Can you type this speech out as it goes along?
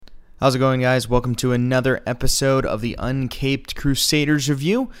How's it going, guys? Welcome to another episode of the Uncaped Crusaders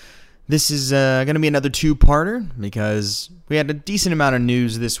Review. This is going to be another two-parter because we had a decent amount of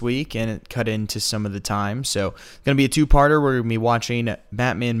news this week and it cut into some of the time. So it's going to be a two-parter. We're going to be watching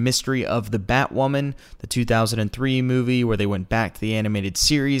Batman Mystery of the Batwoman, the 2003 movie where they went back to the animated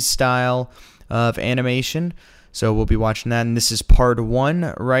series style of animation. So we'll be watching that, and this is part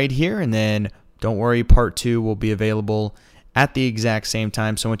one right here. And then, don't worry, part two will be available at the exact same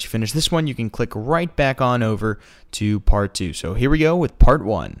time. So once you finish this one, you can click right back on over to part two. So here we go with part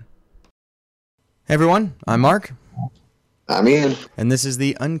one. Hey everyone, I'm Mark. I'm Ian. And this is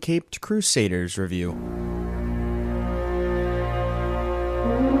the Uncaped Crusaders Review.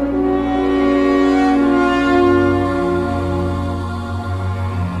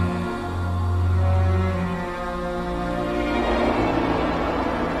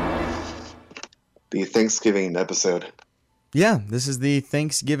 The Thanksgiving episode. Yeah, this is the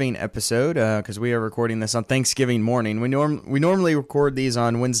Thanksgiving episode because we are recording this on Thanksgiving morning. We normally record these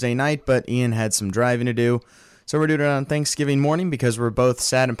on Wednesday night, but Ian had some driving to do. So we're doing it on Thanksgiving morning because we're both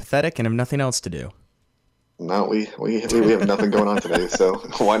sad and pathetic and have nothing else to do. No, we have nothing going on today, so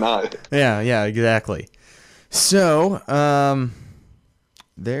why not? Yeah, exactly. So,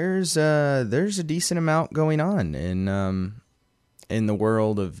 there's a decent amount going on in the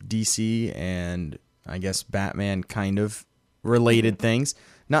world of DC and I guess Batman kind of related things.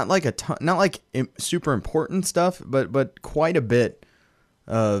 Not like super important stuff, but quite a bit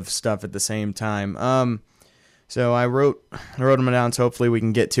of stuff at the same time. So I wrote them down, so hopefully we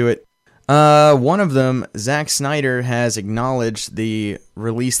can get to it. One of them, Zack Snyder has acknowledged the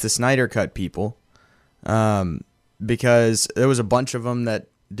release the Snyder Cut people, because there was a bunch of them that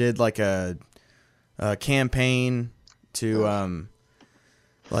did like a campaign to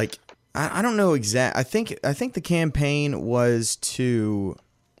I don't know exact. I think the campaign was to,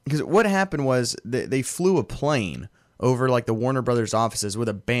 because what happened was they flew a plane over like the Warner Brothers offices with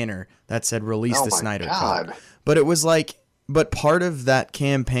a banner that said "Release the Snyder Cut." But it was but part of that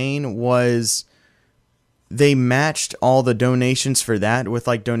campaign was they matched all the donations for that with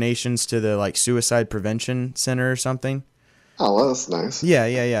like donations to the like Suicide Prevention Center or something. Oh, well, that's nice.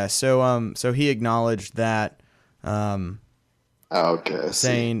 Yeah. So he acknowledged that. Okay.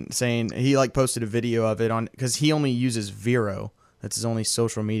 Saying he like posted a video of it on, because he only uses Vero. That's his only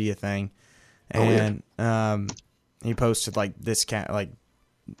social media thing, and he posted like this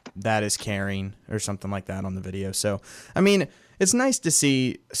that is caring or something like that on the video. So I mean, it's nice to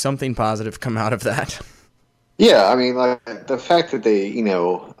see something positive come out of that. Yeah, I mean, like the fact that they,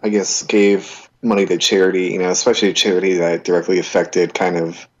 I guess gave money to charity, especially a charity that directly affected kind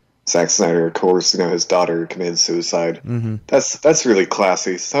of Zack Snyder, of course, his daughter committed suicide. Mm-hmm. That's really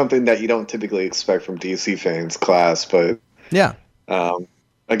classy. Something that you don't typically expect from DC fans, but yeah.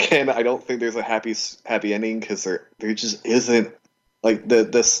 Again, I don't think there's a happy ending because there just isn't. Like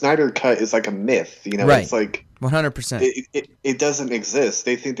the Snyder Cut is like a myth, Right. It's like 100%. It doesn't exist.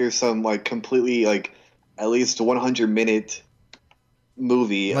 They think there's some like completely like at least 100-minute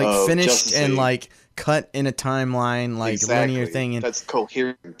movie like of finished Justice and League. like cut in a timeline, like Exactly. linear thing, and that's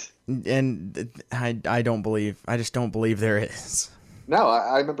coherent. And I just don't believe there is. No,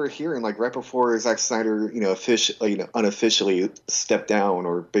 I remember hearing like right before Zack Snyder, unofficially stepped down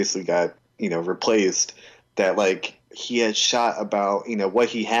or basically got, replaced, that like he had shot about, what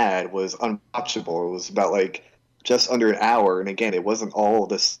he had was unwatchable. It was about like just under an hour, and again, it wasn't all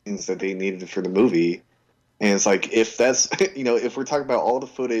the scenes that they needed for the movie. And it's like, if that's, if we're talking about all the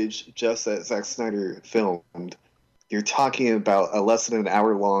footage just that Zack Snyder filmed, you're talking about a less than an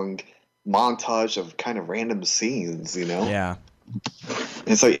hour long montage of kind of random scenes, Yeah. And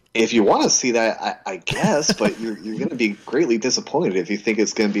it's like, if you want to see that, I guess, but you're going to be greatly disappointed if you think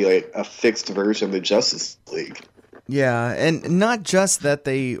it's going to be like a fixed version of the Justice League. Yeah, and not just that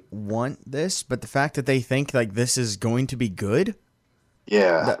they want this, but the fact that they think like this is going to be good.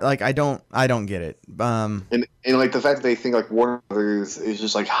 Yeah, like I don't get it. And like the fact that they think like Warner Brothers is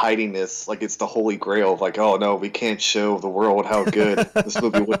just like hiding this, like it's the holy grail of like, oh no, we can't show the world how good this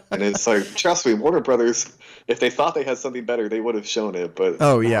movie was. And it's like, trust me, Warner Brothers, if they thought they had something better, they would have shown it. But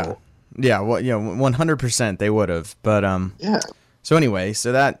well, 100% they would have. But yeah. So anyway,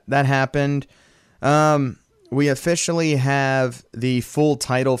 so that happened. We officially have the full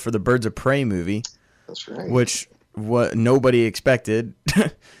title for the Birds of Prey movie. That's right. Which what nobody expected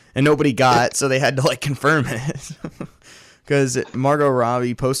and nobody got, so they had to like confirm it. Because Margot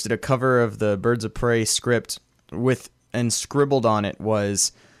Robbie posted a cover of the Birds of Prey script and scribbled on it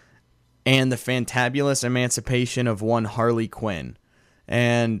was, "And the fantabulous emancipation of one Harley Quinn."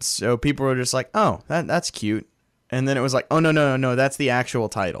 And so people were just like, oh, that's cute. And then it was like, oh, no, that's the actual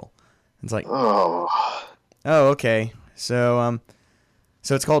title. It's like, Oh. oh, okay. So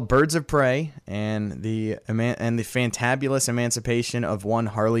it's called Birds of Prey and the Fantabulous Emancipation of One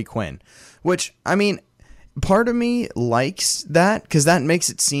Harley Quinn, which, I mean, part of me likes that because that makes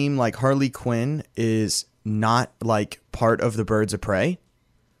it seem like Harley Quinn is not like part of the Birds of Prey.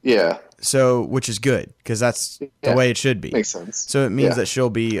 Yeah. So, which is good because that's the way it should be. Makes sense. So it means that she'll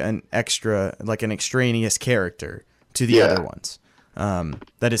be an extra, like an extraneous character to the other ones.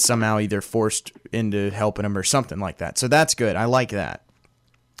 That is somehow either forced into helping them or something like that. So that's good. I like that.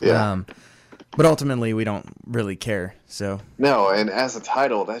 Yeah. But ultimately, we don't really care. So no, and as a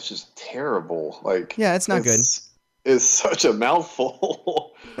title, that's just terrible. Like, yeah, it's not good. It's such a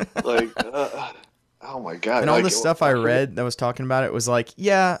mouthful. Like, oh my god! And all the stuff I read that was talking about it was like,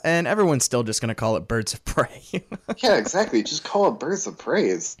 yeah, and everyone's still just gonna call it Birds of Prey. Yeah, exactly. Just call it Birds of Prey.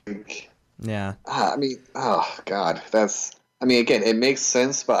 It's like, yeah. I mean, oh god, that's. I mean, again, it makes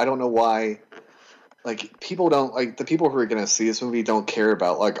sense, but I don't know why. Like, people don't, like, the people who are going to see this movie don't care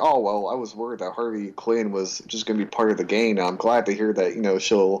about, like, oh, well, I was worried that Harley Quinn was just going to be part of the game. And I'm glad to hear that, you know,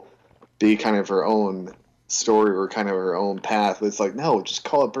 she'll be kind of her own story or kind of her own path. But it's like, no, just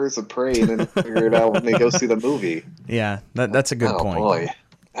call it Birds of Prey and then figure it out when they go see the movie. Yeah, that's a good point. Oh, boy.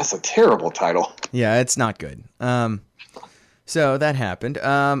 That's a terrible title. Yeah, it's not good. So that happened.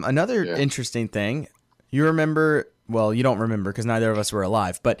 Another interesting thing, you remember... Well, you don't remember because neither of us were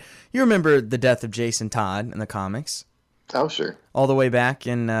alive, but you remember the death of Jason Todd in the comics. Oh, sure. All the way back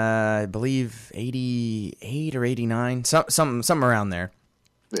in, I believe, 88 or 89, something around there.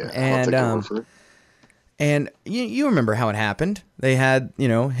 Yeah, and you remember how it happened. They had, you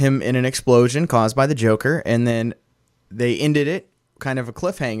know, him in an explosion caused by the Joker, and then they ended it, kind of a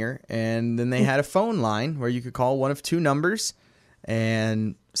cliffhanger, and then they had a phone line where you could call one of two numbers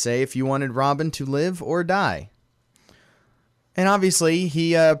and say if you wanted Robin to live or die. And obviously,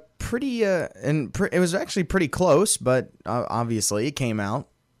 he it was actually pretty close, but obviously it came out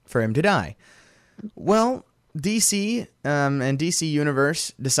for him to die. Well, DC and DC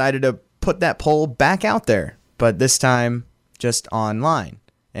Universe decided to put that poll back out there, but this time just online.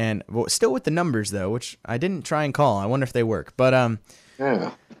 And still with the numbers, though, which I didn't try and call. I wonder if they work. But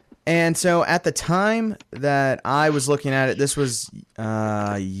yeah. And so at the time that I was looking at it, this was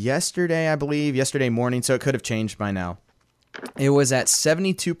yesterday, I believe, yesterday morning, so it could have changed by now. It was at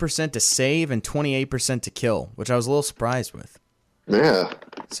 72% to save and 28% to kill, which I was a little surprised with. Yeah.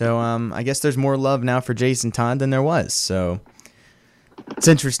 So I guess there's more love now for Jason Todd than there was. So it's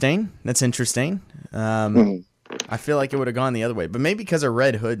interesting. That's interesting. I feel like it would have gone the other way, but maybe because of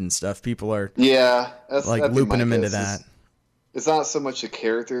Red Hood and stuff, people are that's looping him into that. It's not so much a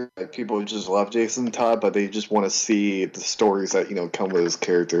character. Like, people just love Jason Todd, but they just want to see the stories that, you know, come with his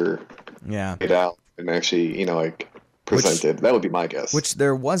character. Yeah. Get out and actually, you know, like, presented. That would be my guess. Which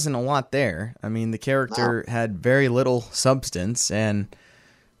there wasn't a lot there. I mean, the character had very little substance and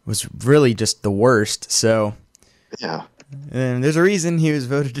was really just the worst. So, yeah. And there's a reason he was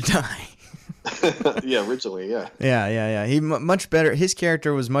voted to die. Yeah, originally, yeah. Yeah. He much better. His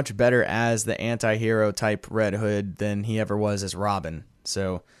character was much better as the anti-hero type Red Hood than he ever was as Robin.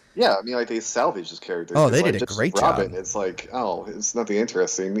 So. Yeah, I mean, like, they salvaged his character. Oh, they did a great Robin, job. It's like, oh, it's nothing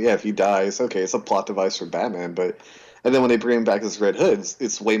interesting. Yeah, if he dies, okay, it's a plot device for Batman, but. And then when they bring him back as Red Hood,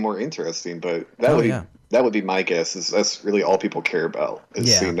 it's way more interesting. But that would be my guess. Is that's really all people care about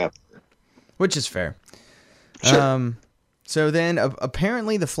is seeing that. Which is fair. Sure. So then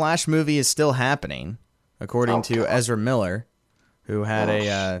apparently the Flash movie is still happening, according to Ezra Miller, who had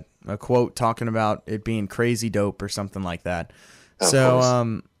a quote talking about it being crazy dope or something like that.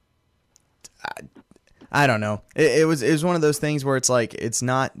 I don't know. It was one of those things where it's like it's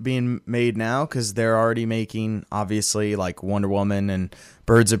not being made now because they're already making, obviously, like Wonder Woman and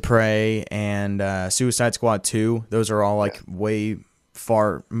Birds of Prey and Suicide Squad 2. Those are all like way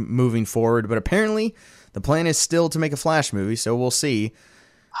far moving forward. But apparently the plan is still to make a Flash movie, so we'll see.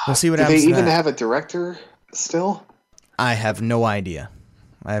 We'll see what happens. Do they even have a director still? I have no idea.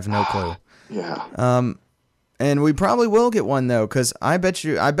 I have no clue. Yeah. And we probably will get one, though, because I bet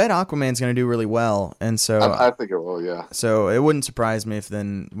Aquaman's going to do really well. And so I think it will, yeah. So it wouldn't surprise me if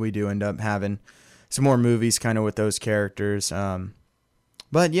then we do end up having some more movies kind of with those characters.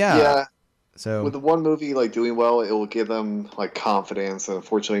 But yeah. Yeah. So with the one movie like doing well, it will give them like confidence and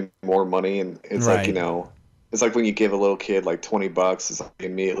unfortunately more money. And it's like, you know, it's like when you give a little kid like $20, it's like they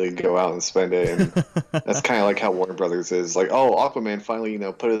immediately go out and spend it. And that's kind of like how Warner Brothers is. Like, oh, Aquaman finally, you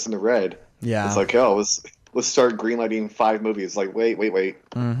know, put us in the red. Yeah. It's like, let's start greenlighting 5 movies. Like, wait.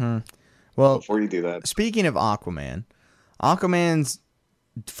 Mm-hmm. Well, before you do that. Speaking of Aquaman's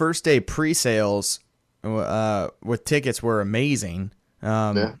first day pre-sales with tickets were amazing.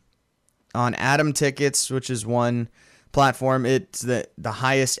 on Atom Tickets, which is one platform. It's the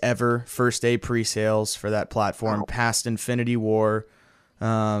highest ever first day pre-sales for that platform, past Infinity War.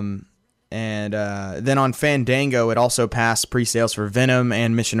 And then on Fandango, it also passed pre-sales for Venom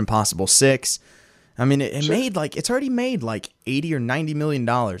and Mission Impossible 6. I mean, it made it's already made like $80 or $90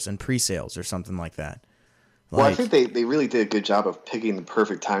 million in pre-sales or something like that. Well, I think they really did a good job of picking the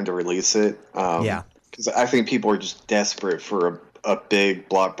perfect time to release it. Yeah. Because I think people are just desperate for a big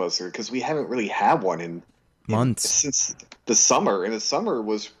blockbuster, because we haven't really had one in months since the summer, and the summer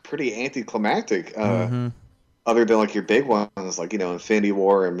was pretty anticlimactic. Other than like your big ones, like Infinity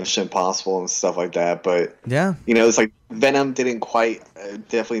War and Mission Impossible and stuff like that. But yeah, it's like Venom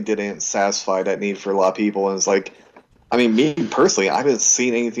definitely didn't satisfy that need for a lot of people, and it's like, I mean, me personally, I haven't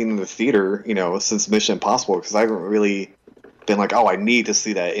seen anything in the theater, since Mission Impossible, because I haven't really been like, oh, I need to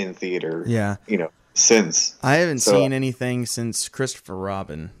see that in theater. Yeah. Since. I haven't seen anything since Christopher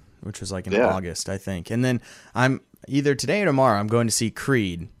Robin, which was like in August, I think. And then I'm either today or tomorrow, I'm going to see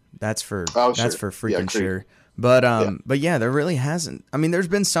Creed. That's for freaking sure. But yeah, there really hasn't. I mean, there's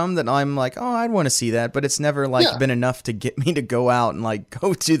been some that I'm like, oh, I'd want to see that, but it's never been enough to get me to go out and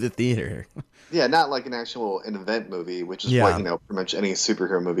go to the theater. Yeah, not like an event movie, which is what pretty much any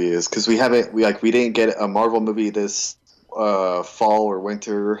superhero movie is. Because we didn't get a Marvel movie this fall or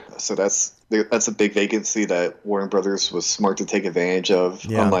winter, so that's a big vacancy that Warner Brothers was smart to take advantage of.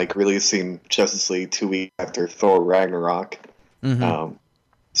 Yeah. Unlike releasing Justice League 2 weeks after Thor Ragnarok. Mm-hmm.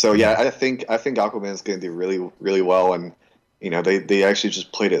 So yeah, I think Aquaman is going to do really, really well, and they actually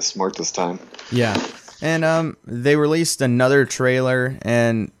just played it smart this time. Yeah. And they released another trailer,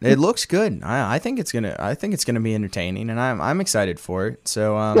 and it looks good. I think it's gonna be entertaining, and I'm excited for it.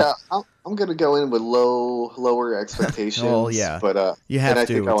 So yeah, I'm gonna go in with lower expectations. Oh yeah, but you have and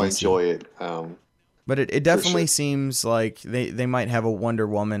to. I think I'll enjoy it. But it definitely seems like they might have a Wonder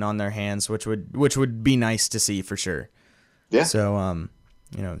Woman on their hands, which would be nice to see for sure. Yeah. So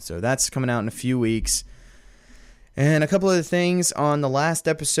so that's coming out in a few weeks. And a couple of things on the last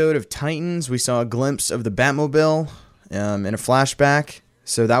episode of Titans, we saw a glimpse of the Batmobile in a flashback,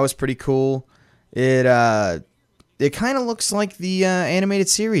 so that was pretty cool. It kind of looks like the animated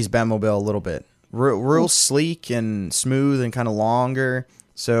series Batmobile a little bit, real sleek and smooth and kind of longer.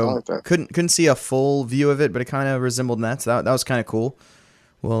 So couldn't see a full view of it, but it kind of resembled that. So that was kind of cool.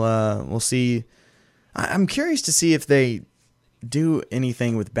 We'll see. I'm curious to see if they do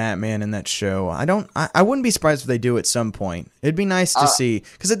anything with Batman in that show. I wouldn't be surprised if they do at some point. It'd be nice to see,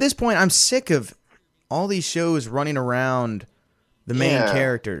 because at this point I'm sick of all these shows running around the main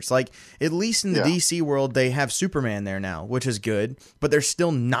characters. Like, at least in the DC world, they have Superman there now, which is good, but they're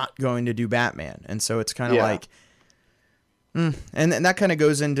still not going to do Batman. And so it's kind of and that kind of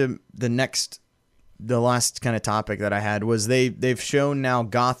goes into the last kind of topic that I had was they've shown now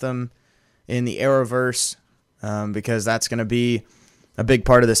Gotham in the Arrowverse, because that's going to be a big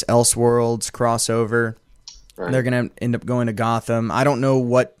part of this Elseworlds crossover. Right. They're going to end up going to Gotham. I don't know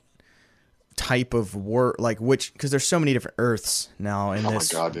what type of work, because there's so many different Earths now in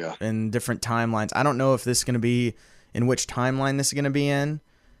in different timelines. I don't know if this is going to be in which timeline this is going to be in.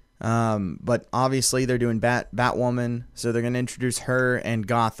 But obviously they're doing Batwoman, so they're going to introduce her and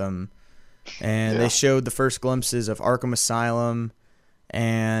Gotham. And they showed the first glimpses of Arkham Asylum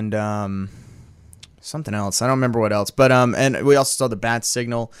and something else. I don't remember what else. But and we also saw the Bat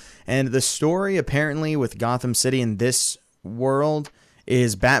Signal. And the story apparently with Gotham City in this world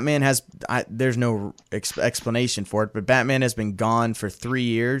is Batman has there's no explanation for it, but Batman has been gone for 3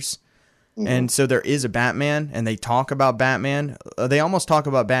 years. Mm-hmm. And so there is a Batman, and they talk about Batman. They almost talk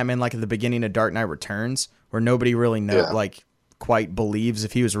about Batman like at the beginning of Dark Knight Returns, where nobody really quite believes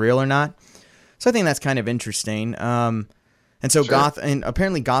if he was real or not. So I think that's kind of interesting. And so and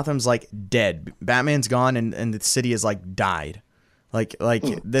apparently Gotham's dead. Batman's gone, and the city is died.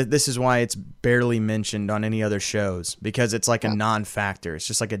 This is why it's barely mentioned on any other shows, because it's a non-factor. It's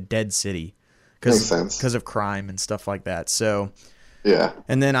just a dead city because of crime and stuff like that. So yeah.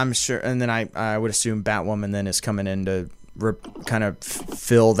 And then I'm sure, and then I would assume Batwoman then is coming in to kind of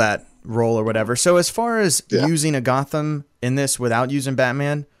fill that role or whatever. So as far as using a Gotham in this without using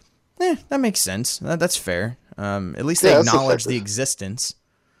Batman, that makes sense. That's fair. At least they acknowledge the existence,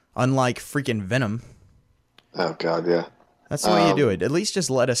 unlike freaking Venom. Oh God, yeah. That's the way you do it. At least just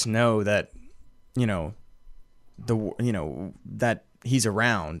let us know that, that he's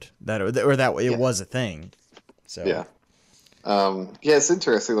around, that it was a thing. So yeah. It's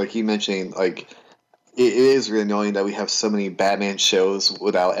interesting. Like you mentioned, it is really annoying that we have so many Batman shows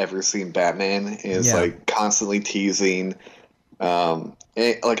without ever seeing Batman. And it's constantly teasing. And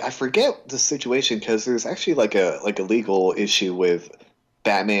I forget the situation, because there's actually a legal issue with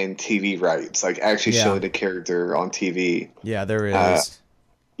Batman TV rights, like actually Yeah. showing the character on TV. Yeah, there Uh, is.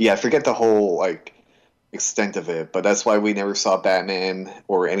 yeah, I forget the whole like extent of it, but that's why we never saw Batman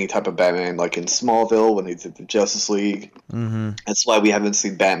or any type of Batman like in Smallville when they did the Justice League. Mm-hmm. That's why we haven't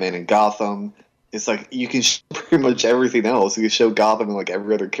seen Batman in Gotham. It's like you can show pretty much everything else. You can show Gotham and like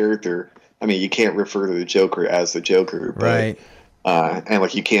every other character. I mean, you can't refer to the Joker as the Joker, but Right. and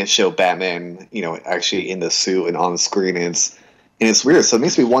like you can't show Batman, actually in the suit and on the screen. And it's weird. So it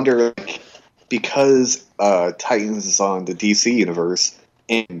makes me wonder, like, because Titans is on the DC universe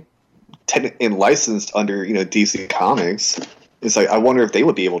and and licensed under DC Comics, it's like I wonder if they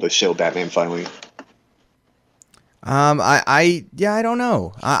would be able to show Batman finally. I don't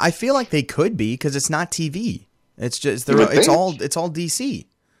know. I feel like they could be because it's not TV. It's just it's all DC.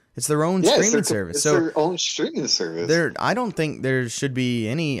 It's their own streaming service. It's their own streaming service. I don't think there should be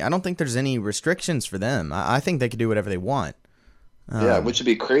any. I don't think there's any restrictions for them. I think they could do whatever they want. Yeah, which would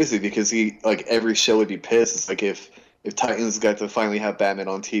be crazy because every show would be pissed. It's like if Titans got to finally have Batman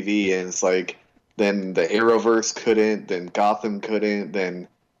on TV, and it's like then the Arrowverse couldn't, then Gotham couldn't, then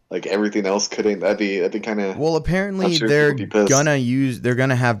like everything else couldn't. That'd be kind of. Well, apparently they're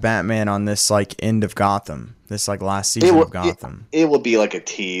gonna have Batman on this like end of Gotham, this like last season of Gotham. It will be like a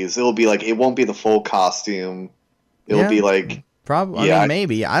tease. It will be like it won't be the full costume. It'll be like. Probably. Yeah, I mean,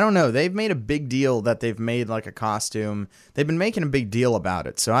 maybe. I don't know. They've made a big deal that they've made like a costume. They've been making a big deal about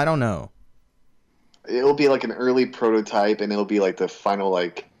it, so I don't know. It'll be like an early prototype, and it'll be like the final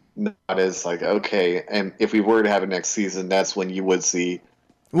like not as like okay. And if we were to have a next season, that's when you would see.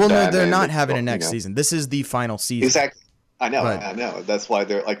 Well, Batman, no, they're not having a next season. This is the final season. Exactly. I know. That's why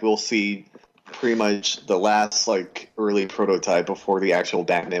they're like we'll see pretty much the last like early prototype before the actual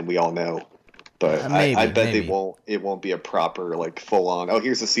Batman we all know. But I bet they won't. It won't be a proper like full on. Oh,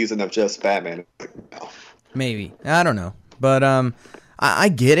 here's a season of just Batman. No. Maybe I don't know, but I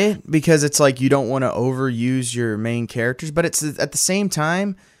get it because it's like you don't want to overuse your main characters, but it's at the same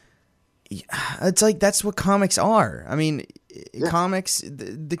time, it's like that's what comics are. I mean, comics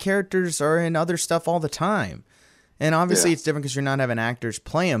the characters are in other stuff all the time, and obviously it's different because you're not having actors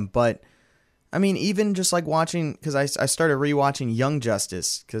play them, but. I mean, even just like watching, because I started rewatching Young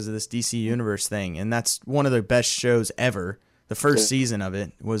Justice because of this DC Universe thing, and that's one of the best shows ever. The first season of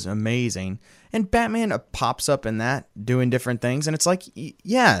it was amazing. And Batman pops up in that, doing different things, and it's like,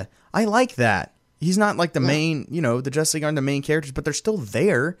 yeah, I like that. He's not like the main, the Justice League aren't the main characters, but they're still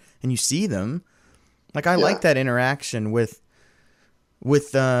there, and you see them. Like, I like that interaction with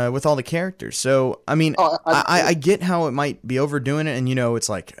all the characters. So, I mean, I get how it might be overdoing it. And, it's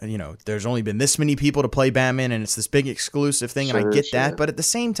like, there's only been this many people to play Batman and it's this big exclusive thing. And I get that. But at the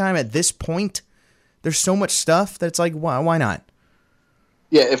same time, at this point, there's so much stuff that it's like, why not?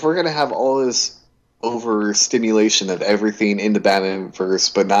 Yeah, if we're going to have all this overstimulation of everything in the Batman verse,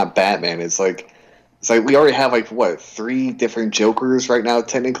 but not Batman, it's like we already have like what 3 different Jokers right now.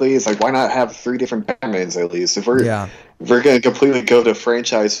 Technically, it's like why not have 3 different Batmans at least? If we're going to completely go to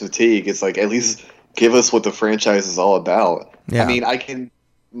franchise fatigue, it's like at least give us what the franchise is all about. Yeah. I mean, I can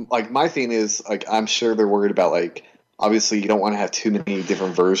like my thing is like I'm sure they're worried about like obviously you don't want to have too many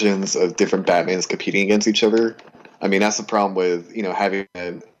different versions of different Batmans competing against each other. I mean that's the problem with having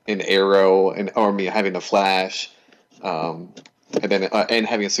an Arrow having the Flash. And then and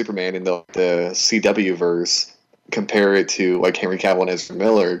having a Superman in the CW verse, compare it to like Henry Cavill and Ezra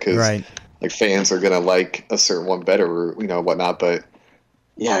Miller because like fans are gonna like a certain one better or whatnot. But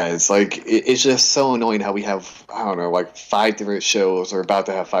yeah, it's like it's just so annoying how we have like 5 different shows or about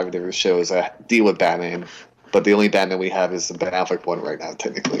to have 5 different shows that deal with Batman, but the only Batman we have is the Ben Affleck one right now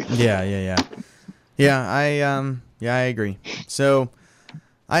technically. I agree. So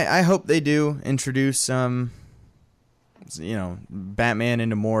I hope they do introduce Batman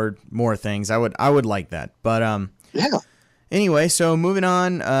into more things. I would like that. But anyway, so moving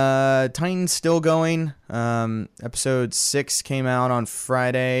on, Titans still going. Episode 6 came out on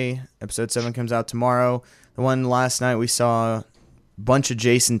Friday. Episode 7 comes out tomorrow. The one last night we saw a bunch of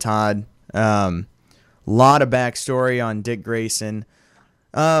Jason Todd. Lot of backstory on Dick Grayson.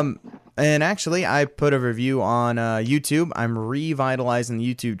 And actually I put a review on YouTube. I'm revitalizing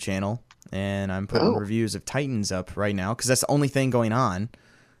the YouTube channel. And I'm putting reviews of Titans up right now because that's the only thing going on.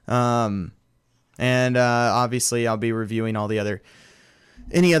 And obviously I'll be reviewing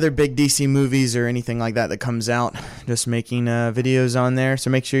any other big DC movies or anything like that comes out. Just making videos on there. So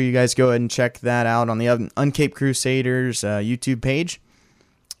make sure you guys go ahead and check that out on the Uncaped Crusaders YouTube page.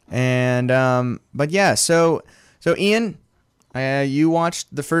 And but yeah, so Ian, you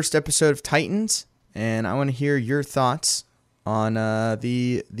watched the first episode of Titans, and I want to hear your thoughts on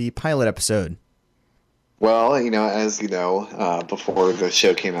the pilot episode. Well, as you know, before the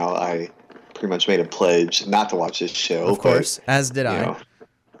show came out, I pretty much made a pledge not to watch this show. Of course, as did you I. know,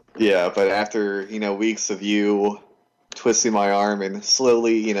 yeah, but after weeks of you twisting my arm and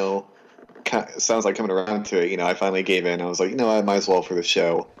slowly, sounds like coming around to it, I finally gave in. I was like, I might as well for the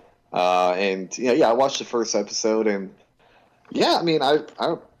show. And yeah, I watched the first episode, and yeah, I mean,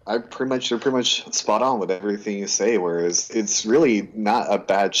 you're pretty much spot on with everything you say. Whereas it's really not a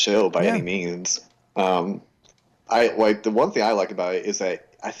bad show by any means. I like the one thing I like about it is that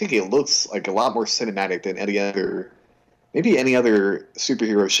I think it looks like a lot more cinematic than maybe any other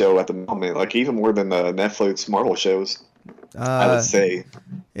superhero show at the moment. Like even more than the Netflix Marvel shows. I would say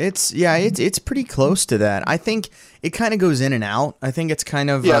it's pretty close to that. I think it kind of goes in and out. I think it's kind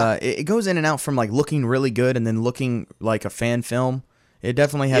of it goes in and out from like looking really good and then looking like a fan film. It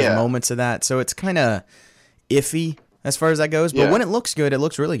definitely has moments of that, so it's kind of iffy as far as that goes. But when it looks good, it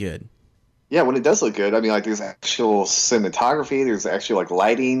looks really good. Yeah, when it does look good, I mean, like there's actual cinematography, there's actual like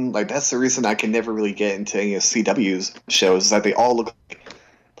lighting. Like that's the reason I can never really get into any of CW's shows is that they all look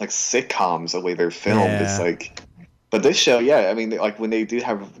like sitcoms the way they're filmed. Yeah. It's like. But this show, yeah, I mean, like when they do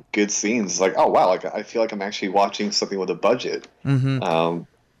have good scenes, it's like, oh wow, like I feel like I'm actually watching something with a budget. Mm-hmm.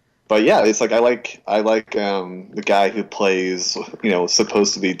 But yeah, it's like I like the guy who plays,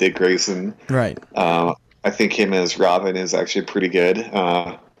 supposed to be Dick Grayson. Right. I think him as Robin is actually pretty good.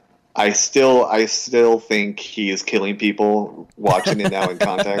 I still think he is killing people watching it now in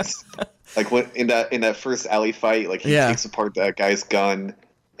context. Like when in that first alley fight, like he takes apart that guy's gun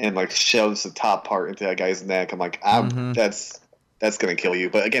and like shoves the top part into that guy's neck. I'm like, that's gonna kill you.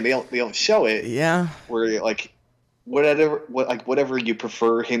 But again, they don't show it. Yeah. Where like whatever you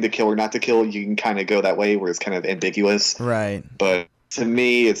prefer him to kill or not to kill, you can kind of go that way where it's kind of ambiguous. Right. But to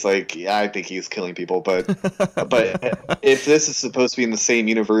me, it's like I think he's killing people. But if this is supposed to be in the same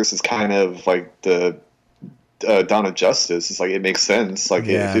universe as kind of like the Dawn of Justice, it's like it makes sense. Like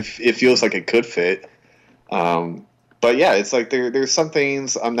it feels like it could fit. But yeah, it's like there's some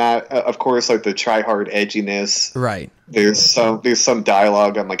things I'm not. Of course, like the try hard edginess. Right. There's some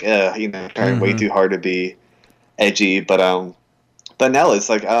dialogue. I'm like, trying way too hard to be edgy. But now it's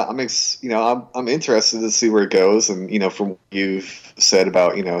like I'm interested to see where it goes. And from what you've said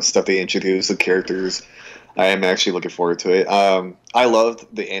about stuff they introduce, the characters, I am actually looking forward to it. I loved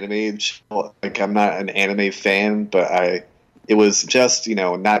the animated show. Like I'm not an anime fan, but it was just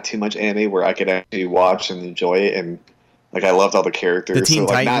not too much anime where I could actually watch and enjoy it. And like I loved all the characters. The Teen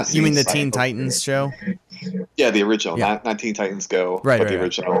Titans. Titans. You mean the Teen Titans show? Yeah, the original, not Teen Titans Go, right, but the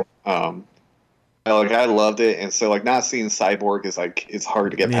original. I loved it, and so like not seeing Cyborg is like it's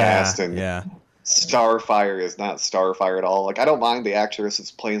hard to get past, and Starfire is not Starfire at all. Like I don't mind the actress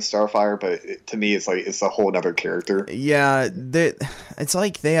that's playing Starfire, but to me it's like it's a whole other character. Yeah, it's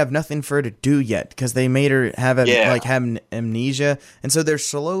like they have nothing for her to do yet because they made her have amnesia, and so they're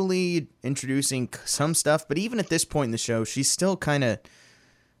slowly introducing some stuff. But even at this point in the show, she's still kind of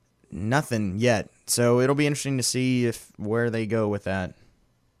nothing yet. So it'll be interesting to see where they go with that.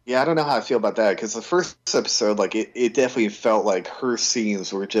 Yeah, I don't know how I feel about that because the first episode, like it definitely felt like her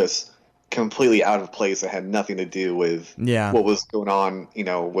scenes were just completely out of place. It had nothing to do with what was going on,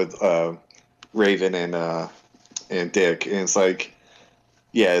 with Raven and Dick. And it's like,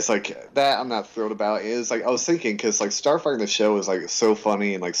 it's like that I'm not thrilled about. It's like I was thinking because like Starfire in the show is like so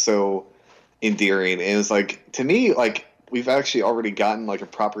funny and like so endearing. And it's like to me like we've actually already gotten like a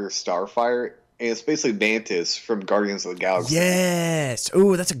proper Starfire. And it's basically Mantis from Guardians of the Galaxy. Yes.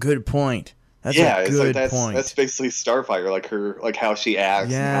 Oh, that's a good point. That's a good point. That's basically Starfire, like her, like how she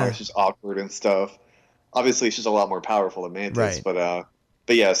acts and how she's awkward and stuff. Obviously, she's a lot more powerful than Mantis, right.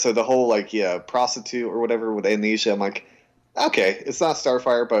 But yeah. So the whole prostitute or whatever with amnesia, I'm like, okay, it's not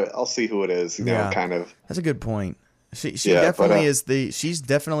Starfire, but I'll see who it is. Kind of. That's a good point. She definitely she's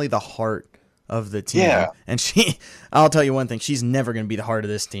definitely the heart of the team. Yeah. And I'll tell you one thing, she's never going to be the heart of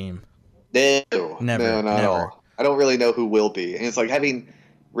this team. No, not at all. I don't really know who will be, and it's like having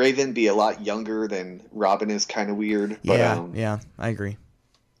Raven be a lot younger than Robin is kind of weird. But, yeah, I agree.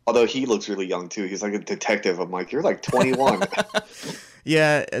 Although he looks really young too. He's like a detective. I'm like, you're like 21.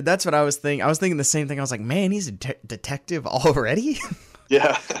 Yeah, that's what I was thinking. I was thinking the same thing. I was like, man, he's a detective already.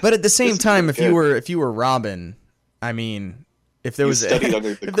 Yeah. But at the same time, if you were Robin, I mean. If there was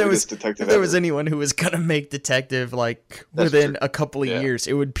anyone who was gonna make detective like within a couple of years,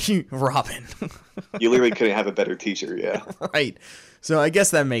 it would be Robin. You literally couldn't have a better teacher, right. So I guess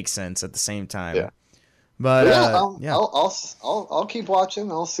that makes sense at the same time. Yeah. But I'll keep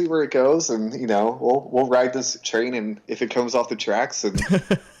watching. I'll see where it goes, and we'll ride this train. And if it comes off the tracks, and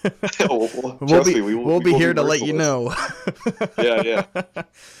we'll be here to let you know. Yeah.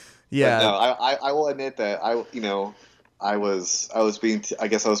 But Yeah. no, I will admit that I guess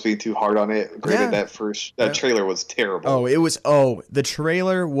I was being too hard on it. Granted, Yeah. that trailer was terrible. The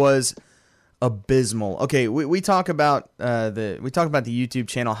trailer was abysmal. Okay, we talk about the YouTube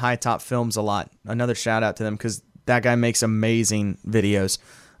channel High Top Films a lot. Another shout out to them because that guy makes amazing videos.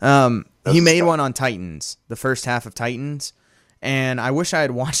 He made one on Titans, the first half of Titans, and I wish I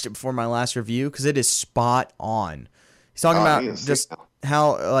had watched it before my last review because it is spot on. He's talking about just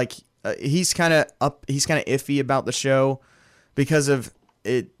how like he's kind of iffy about the show because of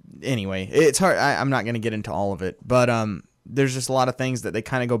it. Anyway, it's hard. I'm not going to get into all of it, but there's just a lot of things that they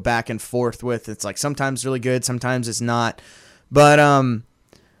kind of go back and forth with. It's like sometimes really good, sometimes it's not. But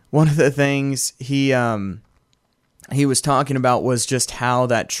one of the things he was talking about was just how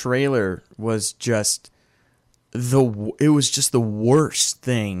that trailer was just the worst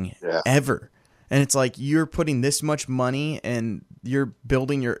thing ever. And it's like you're putting this much money and you're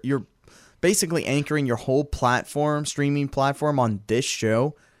building you're basically anchoring your whole streaming platform on this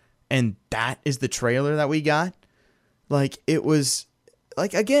show, and that is the trailer that we got. Like, it was,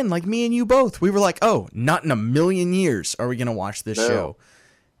 like, again, like me and you both. We were like, oh, not in a million years are we going to watch this show.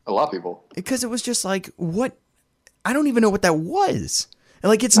 A lot of people. Because it was just like, what? I don't even know what that was. And,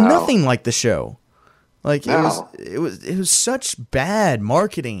 like, it's nothing like the show. Like, it was such bad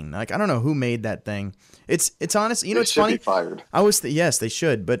marketing. Like, I don't know who made that thing. It's honestly, it's funny. Be fired. Yes, they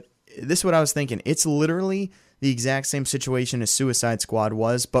should. But this is what I was thinking. It's literally the exact same situation as Suicide Squad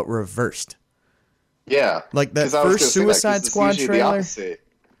was, but reversed. Yeah, like that first Suicide Squad trailer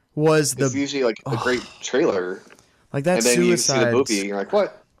was it's usually like a great trailer, like that. And then you see the movie, and you're like,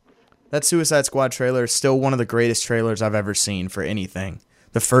 what? That Suicide Squad trailer is still one of the greatest trailers I've ever seen for anything.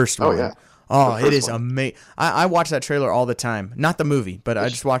 The first one. Oh, it is amazing. I watch that trailer all the time. Not the movie, but I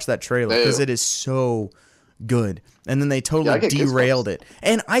just watch that trailer because it is so good. And then they totally derailed it.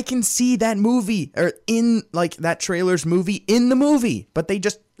 And I can see that movie or in like that trailer's movie in the movie, but they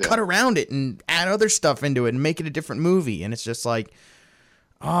just cut around it and add other stuff into it and make it a different movie. And it's just like,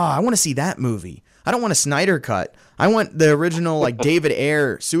 I want to see that movie. I don't want a Snyder cut. I want the original like David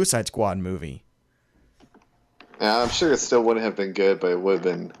Ayer Suicide Squad movie. Yeah, I'm sure it still wouldn't have been good, but it would have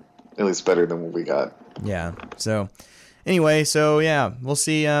been at least better than what we got. Yeah. So anyway, we'll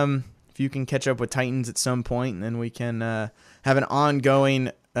see if you can catch up with Titans at some point, and then we can have an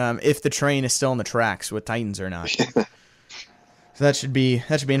ongoing if the train is still on the tracks with Titans or not. So that should be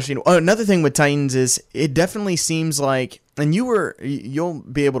interesting. Oh, another thing with Titans is it definitely seems like, and you'll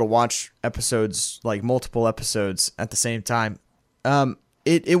be able to watch episodes, like multiple episodes at the same time.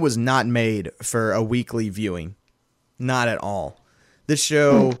 It was not made for a weekly viewing, not at all. This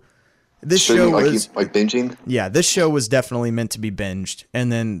show was like binging. Yeah, this show was definitely meant to be binged,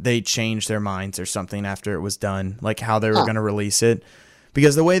 and then they changed their minds or something after it was done, like how they were going to release it,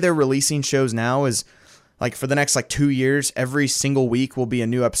 because the way they're releasing shows now is like for the next like 2 years, every single week will be a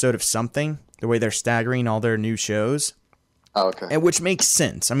new episode of something. The way they're staggering all their new shows. Oh, okay. And which makes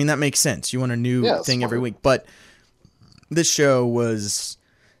sense. I mean, that makes sense. You want a new thing every week, but this show was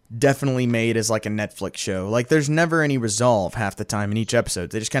definitely made as like a Netflix show. Like there's never any resolve half the time in each episode.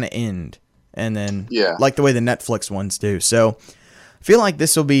 They just kind of end, and then like the way the Netflix ones do. So I feel like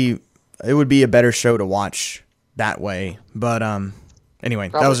it would be a better show to watch that way. But anyway,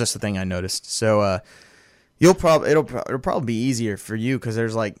 that was just the thing I noticed. So it'll probably be easier for you because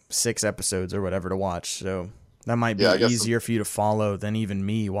there's like 6 episodes or whatever to watch. So that might be easier for you to follow than even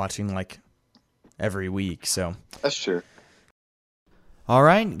me watching like every week. So that's true. All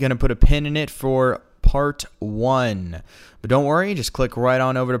right, going to put a pin in it for part 1. But don't worry, just click right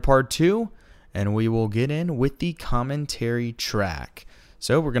on over to part 2, and we will get in with the commentary track.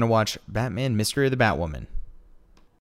 So we're going to watch Batman Mystery of the Batwoman.